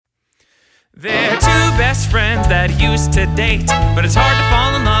They're two best friends that used to date, but it's hard to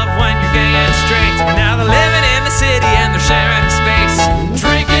fall in love when you're gay and straight. Now they're living in the city and they're sharing space,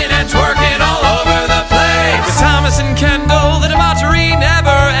 drinking and twerking all over the place. With Thomas and Kendall, the debauchery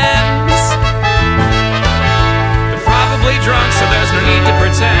never ends. They're probably drunk, so there's no need to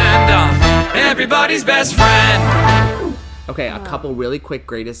pretend I'm everybody's best friend. Okay, a couple really quick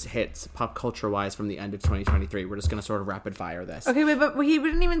greatest hits pop culture-wise from the end of 2023. We're just going to sort of rapid fire this. Okay, wait, but he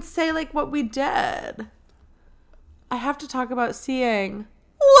didn't even say, like, what we did. I have to talk about seeing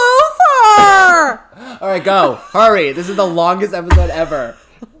Luther! All right, go. Hurry. This is the longest episode ever.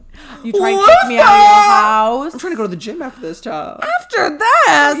 You try and kick me out of your house? I'm trying to go to the gym after this, child. After this?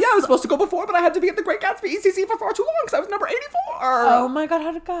 Yeah, I was supposed to go before, but I had to be at the Great Gatsby ECC for far too long because I was number 84. Oh my god,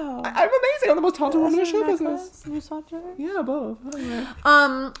 how'd it go? I'm amazing. I'm the most talented woman in show business. You saw it? Yeah, both.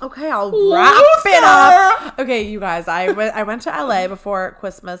 Okay, I'll wrap it up. Okay, you guys, I went to LA before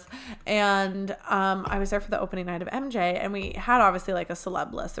Christmas, and I was there for the opening night of MJ, and we had obviously like a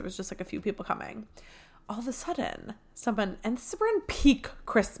celeb list. There was just like a few people coming. All of a sudden, someone, and we're in peak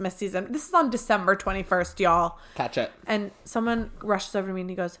Christmas season. This is on December 21st, y'all. Catch it. And someone rushes over to me and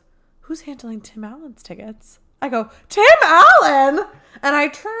he goes, "Who's handling Tim Allen's tickets?" I go, "Tim Allen?" And I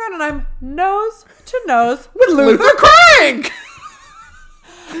turn around and I'm nose to nose with Luther Crank.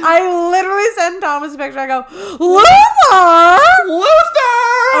 I literally send Thomas a picture. I go, "Luther!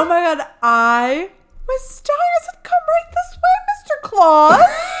 Oh my god, I was stung. I said, come right this way, Mr. Claus."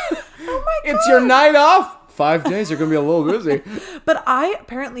 Oh my god. It's your night off. 5 days, you're going to be a little busy. But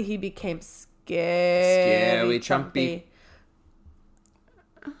apparently he became scary Trumpy.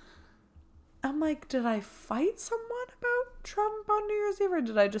 I'm like, did I fight someone about Trump on New Year's Eve, or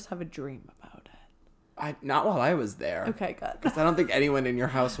did I just have a dream about it? Not while I was there. Okay, good. Because I don't think anyone in your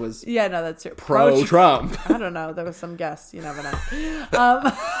house was yeah, no, that's true. pro-Trump. I don't know. There was some guests. You never know.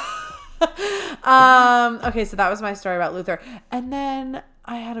 Okay, so that was my story about Luther. And then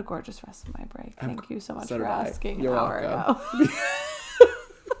I had a gorgeous rest of my break. Thank you so much for asking. You're an hour welcome. ago.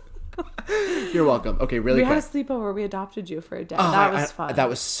 You're welcome. Okay, really we quick. had a sleepover. We adopted you for a day. That was fun. That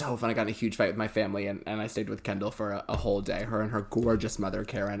was so fun. I got in a huge fight with my family, and I stayed with Kendall for a whole day. Her and her gorgeous mother,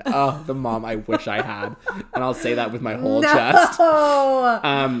 Karen. Oh, the mom I wish I had. And I'll say that with my whole chest.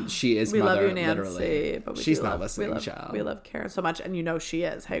 She is we mother, love you, Nancy, literally. but She's not listening, child. We love Karen so much, and you know she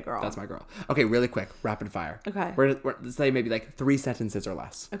is. Hey, girl. That's my girl. Okay, really quick. Rapid fire. Okay. We're let's say maybe like 3 sentences or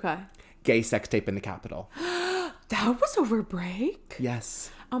less. Okay. Gay sex tape in the Capitol. That was over break? Yes.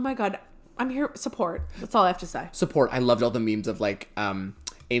 Oh my god. I'm here. Support. That's all I have to say. Support. I loved all the memes of like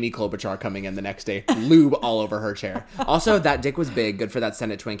Amy Klobuchar coming in the next day, lube all over her chair. Also, that dick was big. Good for that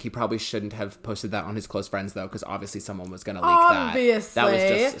Senate twink. He probably shouldn't have posted that on his close friends though, because obviously someone was going to leak obviously. that. That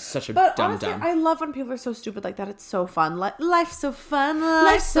was just such a dumb. I love when people are so stupid like that. It's so fun. Life's so fun.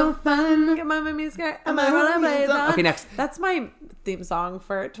 Life's so fun. Get my music. Okay, next. That's my theme song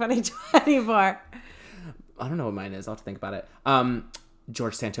for 2024. I don't know what mine is. I'll have to think about it.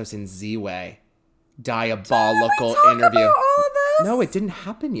 George Santos in Z-Way. Diabolical interview. About all of this? No, it didn't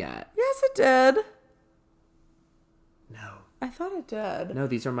happen yet. Yes, it did. No. I thought it did. No,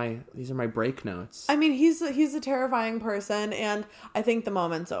 these are my break notes. I mean, he's a terrifying person, and I think the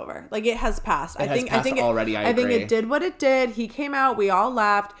moment's over. Like, it has passed. I think already. I think agree. it did what it did. He came out. We all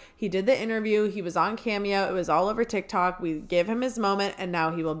laughed. He did the interview. He was on Cameo. It was all over TikTok. We gave him his moment, and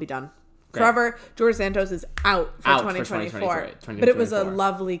now he will be done. Great. Forever, George Santos is out for 2024. But it was a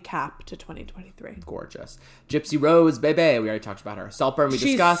lovely cap to 2023. Gorgeous. Gypsy Rose, baby. We already talked about her. Saltburn, we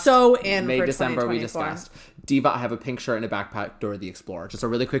discussed. She's so in May, for December, we 2024. discussed. Diva, I have a pink shirt and a backpack. Dora the Explorer. Just a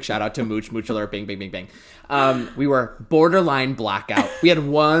really quick shout out to Mooch Alert. Bing, bing, bing, bing. We were borderline blackout. We had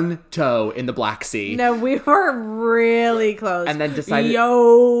one toe in the Black Sea. No, we were really close. And then decided...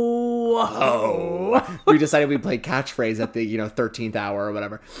 We decided we'd play catchphrase at the 13th hour or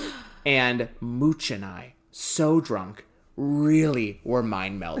whatever. And Mooch and I, so drunk, really were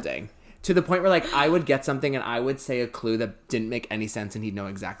mind melding. To the point where, like, I would get something and I would say a clue that didn't make any sense and he'd know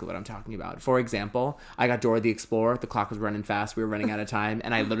exactly what I'm talking about. For example, I got Dora the Explorer. The clock was running fast. We were running out of time.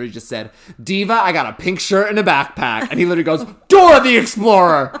 And I literally just said, Diva, I got a pink shirt and a backpack. And he literally goes, Dora the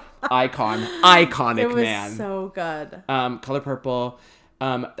Explorer! Iconic man. It was so good. Color Purple.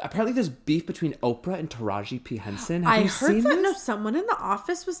 Apparently there's beef between Oprah and Taraji P. Henson. Have you seen that. this? No, someone in the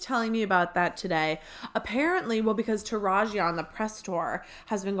office was telling me about that today. Apparently, because Taraji on the press tour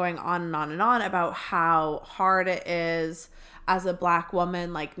has been going on and on and on about how hard it is as a Black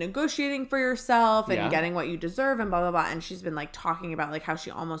woman, like negotiating for yourself and getting what you deserve and blah, blah, blah. And she's been like talking about like how she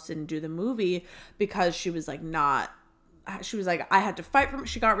almost didn't do the movie because she was like not she was like, I had to fight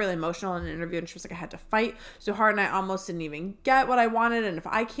she got really emotional in an interview, and she was like, I had to fight so hard and I almost didn't even get what I wanted. And if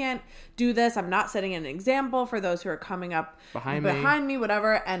I can't do this, I'm not setting an example for those who are coming up behind me,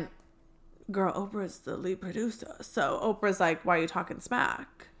 whatever. And girl, Oprah's the lead producer. So Oprah's like, why are you talking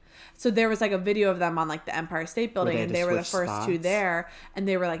smack? So there was like a video of them on like the Empire State Building, and they were the first two there, and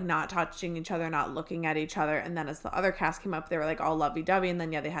they were like not touching each other, not looking at each other. And then as the other cast came up, they were like all lovey-dovey, and then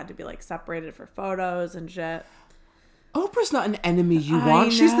they had to be like separated for photos and shit. Oprah's not an enemy you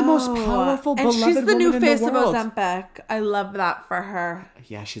want. She's the most powerful, beloved woman in the world. And she's the new face of Ozempic. I love that for her.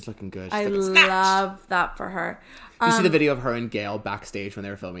 Yeah, she's looking good. I love that for her. You see the video of her and Gail backstage when they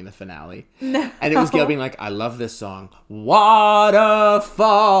were filming the finale? No. And it was Gail being like, I love this song.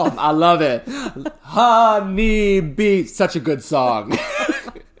 Waterfall. I love it. Honey Bee. Such a good song.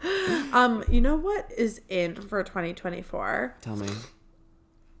 You know what is in for 2024? Tell me.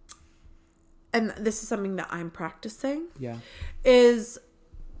 And this is something that I'm practicing. Yeah. Is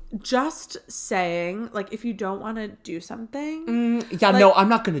just saying, like, if you don't want to do something. No, I'm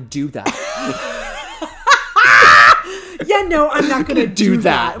not going to do that. Yeah, no, I'm not going to do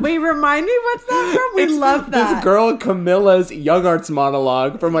that. Wait, remind me, what's that from? We love that. This girl Camilla's Young Arts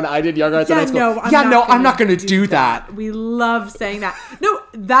monologue from when I did Young Arts in high school. I'm not going to do that. We love saying that. No,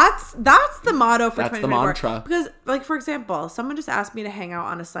 that's the motto for 2024. That's the mantra. Because, like, for example, someone just asked me to hang out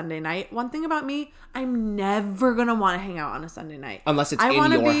on a Sunday night. One thing about me, I'm never going to want to hang out on a Sunday night. Unless it's in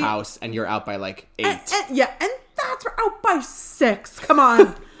your house and you're out by, like, 8. And that's out by 6. Come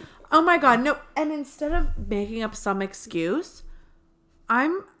on. Oh my God, no. And instead of making up some excuse,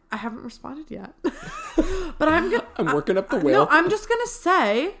 I haven't responded yet. But I'm working up the will. No, I'm just going to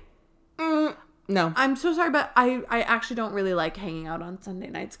say, no. I'm so sorry, but I actually don't really like hanging out on Sunday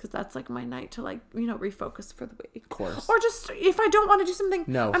nights, because that's like my night to, like, refocus for the week. Of course. Or just if I don't want to do something.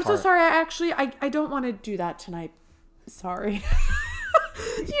 No, I'm so sorry. I don't want to do that tonight. Sorry.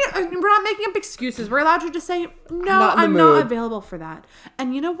 We're not making up excuses. We're allowed to just say, no, I'm not available for that.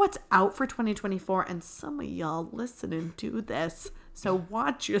 And you know what's out for 2024? And some of y'all listening to this, so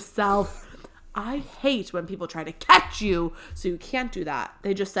watch yourself. I hate when people try to catch you so you can't do that.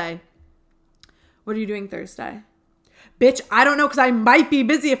 They just say, what are you doing Thursday? Bitch, I don't know, because I might be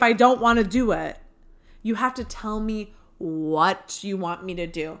busy if I don't want to do it. You have to tell me what you want me to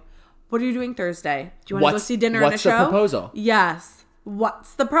do. What are you doing Thursday? Do you want to go see dinner and a show? What's the proposal? Yes.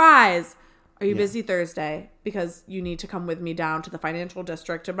 What's the prize? Are you busy Thursday? Because you need to come with me down to the financial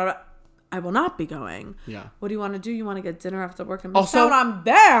district. I will not be going. Yeah. What do you want to do? You want to get dinner after work? And I'm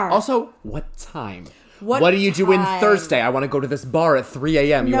there. Also, what time? What do you do in Thursday? I want to go to this bar at 3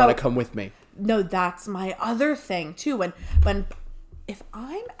 a.m. You want to come with me? No, that's my other thing too. When if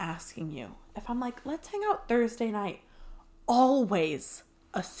I'm asking you, if I'm like, let's hang out Thursday night, always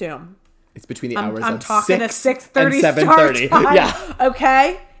assume it's between the hours I'm of talking 6 to 6:30 and 7:30. Yeah.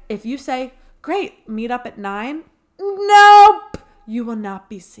 Okay? If you say, great, meet up at 9, nope. You will not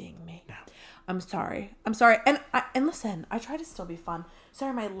be seeing me. No. I'm sorry. And listen, I try to still be fun.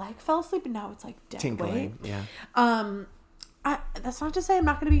 Sorry, my leg fell asleep and now it's like dead tinkling. weight. Yeah. That's not to say I'm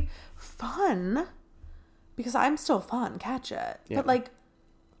not going to be fun, because I'm still fun. Catch it. Yeah. But like,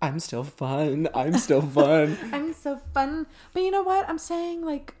 I'm still fun. I'm so fun. But you know what? I'm saying,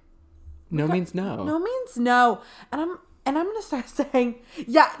 like, no means no. No means no. And I'm going to start saying,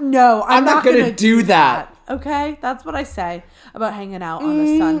 yeah, no, I'm not going to do that. Okay? That's what I say about hanging out on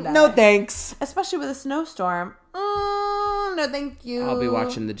a Sunday. No thanks. Especially with a snowstorm. No, thank you. I'll be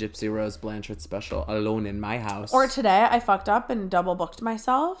watching the Gypsy Rose Blanchard special alone in my house. Or today, I fucked up and double booked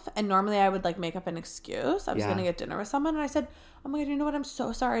myself. And normally I would, like, make up an excuse. I was going to get dinner with someone. And I said, oh my God, you know what? I'm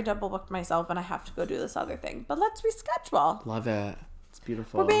so sorry I double booked myself and I have to go do this other thing. But let's reschedule. Love it. It's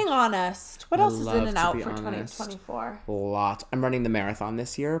beautiful. We're being honest. What else is in and out for 2024? A lot. I'm running the marathon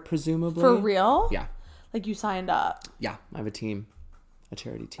this year, presumably. For real? Yeah. Like, you signed up? Yeah. I have a team. A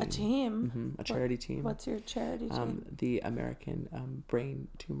charity team. A team? Mm-hmm. A charity team. What's your charity team? The American Brain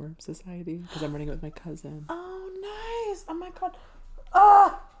Tumor Society, because I'm running it with my cousin. Oh, nice. Oh, my God.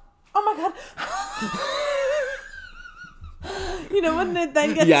 Oh my God. You know when it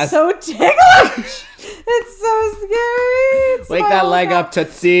then gets so ticklish? It's so scary. Wake that leg up,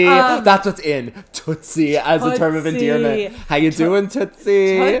 Tootsie. That's what's in. Tootsie as a term of endearment. How you doing,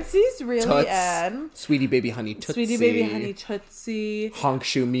 Tootsie? Tootsie's really in. Sweetie baby honey Tootsie. Sweetie baby honey Tootsie. Honk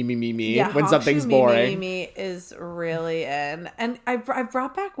shoe me. Yeah, when something's boring. Me is really in. And I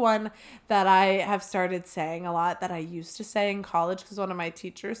brought back one that I have started saying a lot that I used to say in college because one of my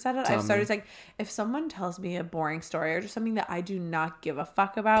teachers said it. I've started saying, if someone tells me a boring story or just something that I do not give a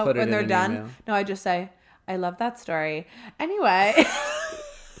fuck about when they're done, no, I just say, I love that story. Anyway.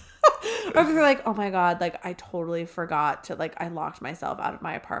 Or if they're like, oh my God, like I totally forgot to I locked myself out of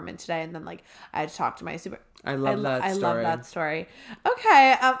my apartment today, and then I had to talk to my super. I love that story.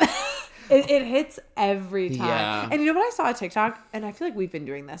 Okay, it hits every time. Yeah. And you know what I saw on TikTok, and I feel like we've been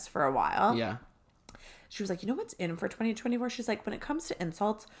doing this for a while. Yeah. She was like, you know what's in for 2024? She's like, when it comes to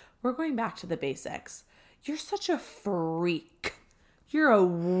insults, we're going back to the basics. You're such a freak. You're a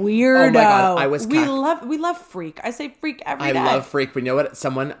weirdo. Oh my God, we love freak. I say freak every day. I love freak, but you know what?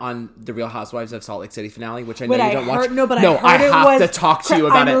 Someone on the Real Housewives of Salt Lake City finale, which I know you don't watch. I have to talk to you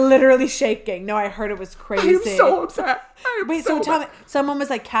about it. I'm literally shaking. No, I heard it was crazy. I'm so upset. Tell me, someone was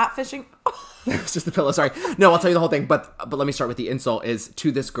like catfishing. It was just the pillow. Sorry. No, I'll tell you the whole thing. But let me start with the insult. Is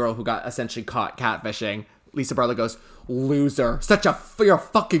to this girl who got essentially caught catfishing. Lisa Barlow goes, loser. You're a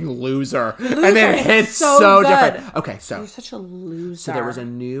fucking loser. And it hits so different. Okay, so. You're such a loser. So there was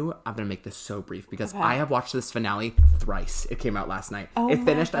I'm going to make this so brief because I have watched this finale thrice. It came out last night. It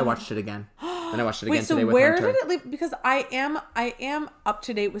finished. I watched it again. And I watched it again today with where Hunter. did it leave? Because I am up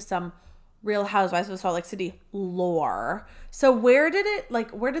to date with some Real Housewives of Salt Lake City lore. So where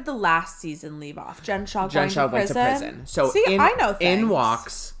did the last season leave off? Jen Shaw went to prison. So see, I know things. In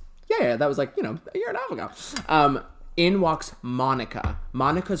walks. Yeah, that was a year and a half ago. In walks Monica.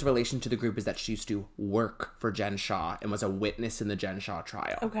 Monica's relation to the group is that she used to work for Jen Shaw and was a witness in the Jen Shaw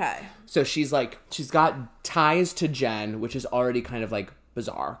trial. Okay. So she's got ties to Jen, which is already kind of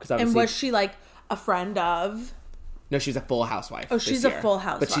bizarre. And was she a friend of? No, she's a full housewife. Oh, she's a full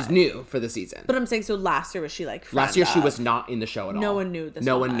housewife. But she's new for the season. But I'm saying, so last year was she friend Last year she was not in the show at all. No one knew this woman.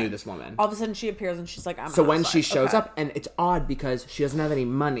 No one knew this woman. All of a sudden she appears and she's like, I'm a So when housewife. she shows up, and it's odd because she doesn't have any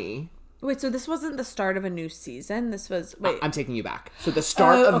money. Wait, so this wasn't the start of a new season? This was... Wait. I'm taking you back. So the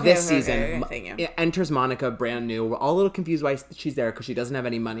start of this season, it enters Monica, brand new. We're all a little confused why she's there because she doesn't have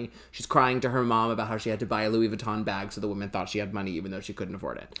any money. She's crying to her mom about how she had to buy a Louis Vuitton bag so the woman thought she had money even though she couldn't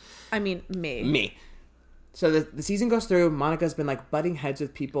afford it. I mean, me. So the season goes through. Monica's been butting heads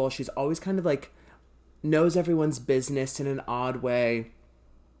with people. She's always kind of knows everyone's business in an odd way.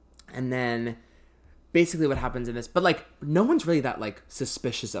 And then basically what happens in this, but no one's really that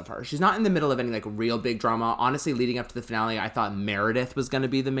suspicious of her. She's not in the middle of any real big drama. Honestly, leading up to the finale, I thought Meredith was going to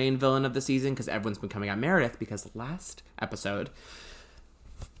be the main villain of the season because everyone's been coming at Meredith because last episode,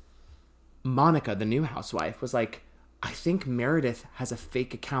 Monica, the new housewife, was I think Meredith has a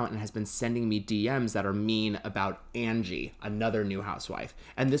fake account and has been sending me DMs that are mean about Angie, another new housewife.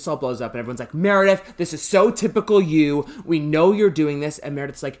 And this all blows up and everyone's like, Meredith, this is so typical you. We know you're doing this. And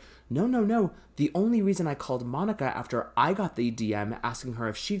Meredith's like, no. The only reason I called Monica after I got the DM asking her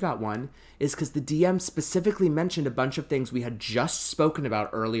if she got one is because the DM specifically mentioned a bunch of things we had just spoken about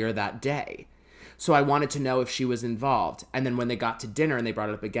earlier that day. So I wanted to know if she was involved. And then when they got to dinner and they brought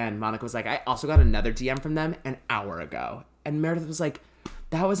it up again, Monica was like, I also got another DM from them an hour ago. And Meredith was like,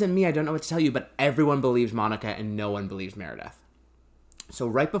 that wasn't me. I don't know what to tell you. But everyone believes Monica and no one believes Meredith. So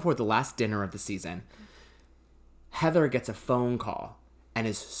right before the last dinner of the season, Heather gets a phone call and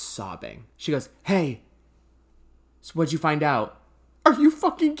is sobbing. She goes, hey, so what'd you find out? Are you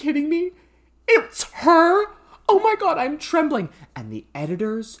fucking kidding me? It's her? Oh my God, I'm trembling. And the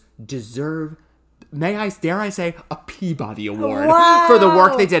editors deserve... dare I say, a Peabody Award for the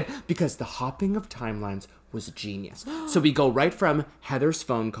work they did because the hopping of timelines was genius. So we go right from Heather's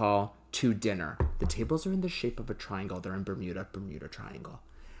phone call to dinner. The tables are in the shape of a triangle. They're in Bermuda Triangle.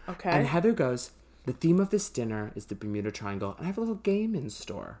 Okay. And Heather goes, the theme of this dinner is the Bermuda Triangle, and I have a little game in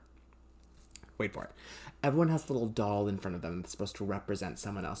store. Wait for it. Everyone has a little doll in front of them that's supposed to represent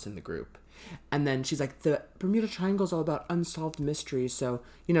someone else in the group. And then she's like, the Bermuda Triangle is all about unsolved mysteries. So,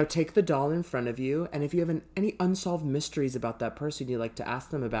 take the doll in front of you. And if you have any unsolved mysteries about that person you'd like to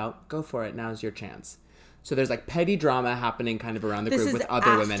ask them about, go for it. Now's your chance. So there's petty drama happening kind of around the group with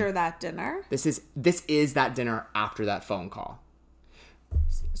other women. This is after that dinner? This is that dinner after that phone call.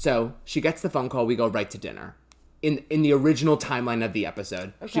 So she gets the phone call. We go right to dinner. In the original timeline of the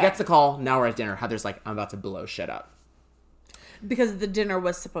episode. Okay. She gets the call. Now we're at dinner. Heather's like, I'm about to blow shit up. Because the dinner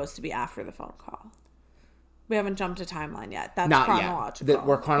was supposed to be after the phone call. We haven't jumped a timeline yet. That's not chronological. Yet.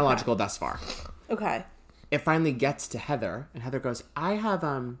 We're chronological thus far. Okay. It finally gets to Heather, and Heather goes, I have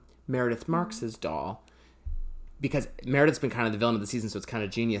Meredith Marks's doll. Because Meredith's been kind of the villain of the season, so it's kind of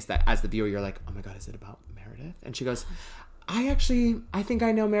genius that as the viewer, you're like, oh my God, is it about Meredith? And she goes, I think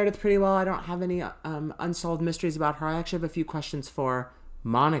I know Meredith pretty well. I don't have any unsolved mysteries about her. I actually have a few questions for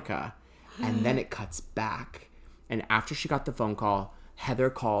Monica. And then it cuts back. And after she got the phone call, Heather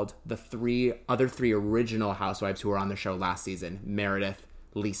called the other three original housewives who were on the show last season, Meredith,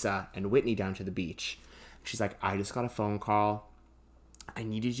 Lisa, and Whitney, down to the beach. She's like, I just got a phone call. I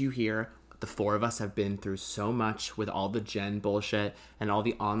needed you here. the four of us have been through so much with all the Jen bullshit and all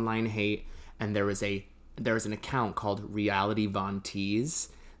the online hate. And there was an account called Reality Von Tease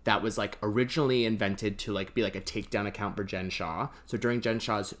that was like originally invented to like be like a takedown account for Jen Shah. So during Jen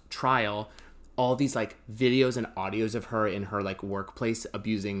Shah's trial, all these like videos and audios of her in her like workplace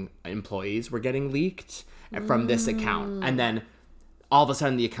abusing employees were getting leaked from this account. And then all of a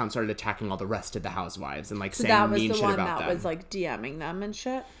sudden the account started attacking all the rest of the housewives and like saying mean shit about them. That was the one that was like DMing them and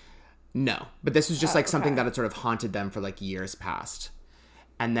shit? No, but this was just like something that had sort of haunted them for like years past.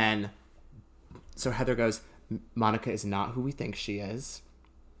 And then, so Heather goes, Monica is not who we think she is.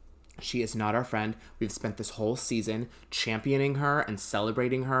 She is not our friend. We've spent this whole season championing her and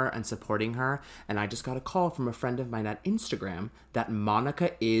celebrating her and supporting her. And I just got a call from a friend of mine at Instagram that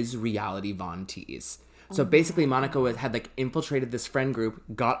Monica is Reality Von Tease. So basically Monica had like infiltrated this friend group,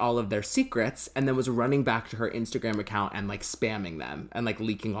 got all of their secrets, and then was running back to her Instagram account and like spamming them and like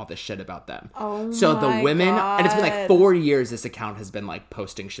leaking all this shit about them. So the women, and it's been like 4 years this account has been like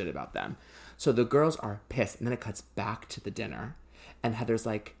posting shit about them. So the girls are pissed. And then it cuts back to the dinner. And Heather's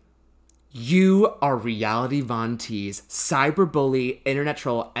like, you are Reality Von Tease, cyberbully, internet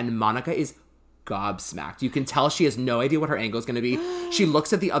troll, and Monica is gobsmacked. You can tell she has no idea what her angle is going to be. She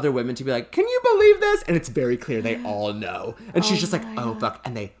looks at the other women to be like, can you believe this? And it's very clear they all know. And she's just like, oh, fuck.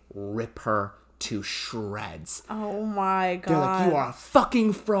 And they rip her to shreds. Oh, my God. They're like, you are a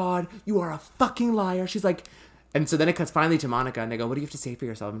fucking fraud. You are a fucking liar. She's like, and so then it cuts finally to Monica, and they go, what do you have to say for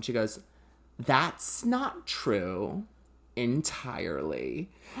yourself? And she goes, that's not true entirely.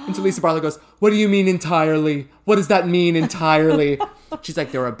 And so Lisa Barlow goes, what do you mean entirely? What does that mean entirely? She's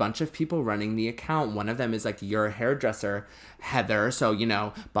like, there were a bunch of people running the account. One of them is like, you're a hairdresser, Heather, so, you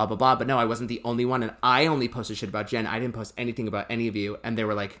know, blah, blah, blah. But no, I wasn't the only one. And I only posted shit about Jen. I didn't post anything about any of you. And they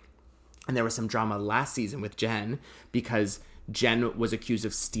were like, and there was some drama last season with Jen because Jen was accused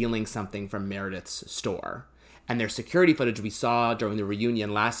of stealing something from Meredith's store. And there's security footage we saw during the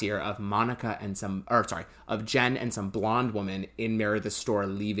reunion last year of of Jen and some blonde woman in Meredith's store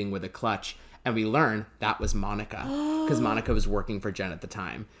leaving with a clutch. And we learn that was Monica because Monica was working for Jen at the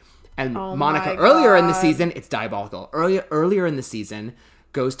time. And Monica, earlier in the season, it's diabolical. Earlier in the season,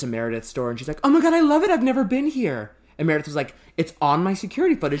 goes to Meredith's store and she's like, oh my God, I love it. I've never been here. And Meredith was like, it's on my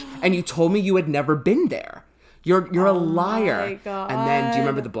security footage. And you told me you had never been there. You're a liar. My God. And then do you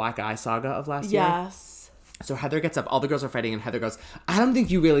remember the black eye saga of last year? Yes. So Heather gets up, all the girls are fighting, and Heather goes, I don't think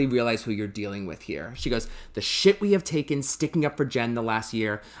you really realize who you're dealing with here. She goes, the shit we have taken sticking up for Jen the last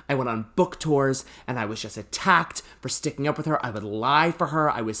year. I went on book tours, and I was just attacked for sticking up with her. I would lie for her.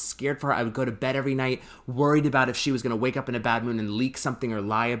 I was scared for her. I would go to bed every night, worried about if she was going to wake up in a bad mood and leak something or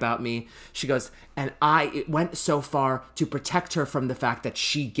lie about me. She goes, and it went so far to protect her from the fact that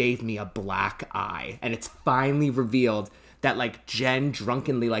she gave me a black eye. And it's finally revealed that like Jen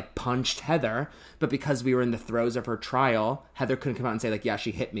drunkenly like punched Heather, but because we were in the throes of her trial, Heather couldn't come out and say like, yeah,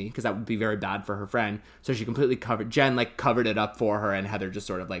 she hit me, because that would be very bad for her friend. So she completely covered it up for her, and Heather just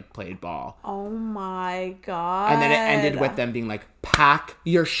sort of like played ball. Oh my God. And then it ended with them being like, pack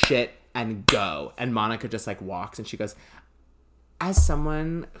your shit and go. And Monica just like walks and she goes, as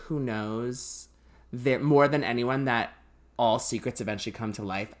someone who knows that more than anyone that all secrets eventually come to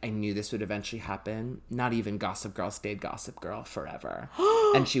life, I knew this would eventually happen. Not even Gossip Girl stayed Gossip Girl forever.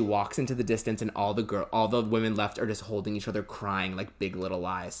 And she walks into the distance, and all the women left are just holding each other, crying like Big Little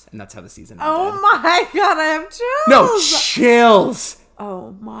Lies. And that's how the season ended. Oh my God, I have chills. No, chills.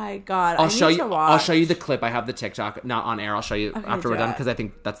 Oh my God. I'll show you the clip. I have the TikTok, not on air. I'll show you after we're done, because I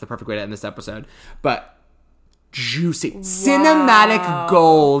think that's the perfect way to end this episode. But juicy, cinematic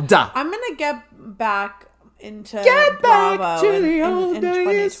gold. I'm gonna get back into Bravo to the old in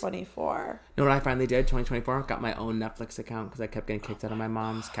days. 2024. You know what I finally did? 2024, got my own Netflix account because I kept getting kicked out of my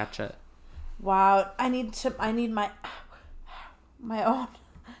mom's. Catch it. Wow, I need my own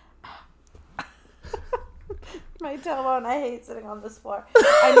my tailbone. I hate sitting on this floor.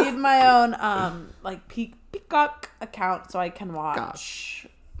 I need my own like Peacock account so I can watch. Gosh.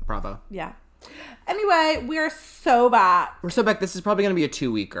 Bravo. Yeah. Anyway, we're so back. This is probably going to be a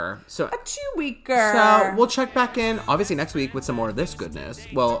 2-weeker. So So we'll check back in, obviously, next week with some more of this goodness.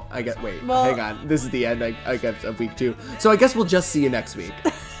 Well, hang on. This is the end, I guess, of week 2. So I guess we'll just see you next week.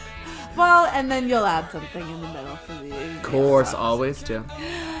 Well, and then you'll add something in the middle for the Of course, always do. All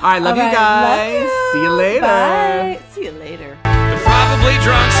right, love you guys. Love you. See you later. Bye. See you later. They're probably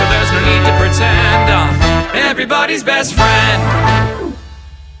drunk, so there's no need to pretend I'm everybody's best friend.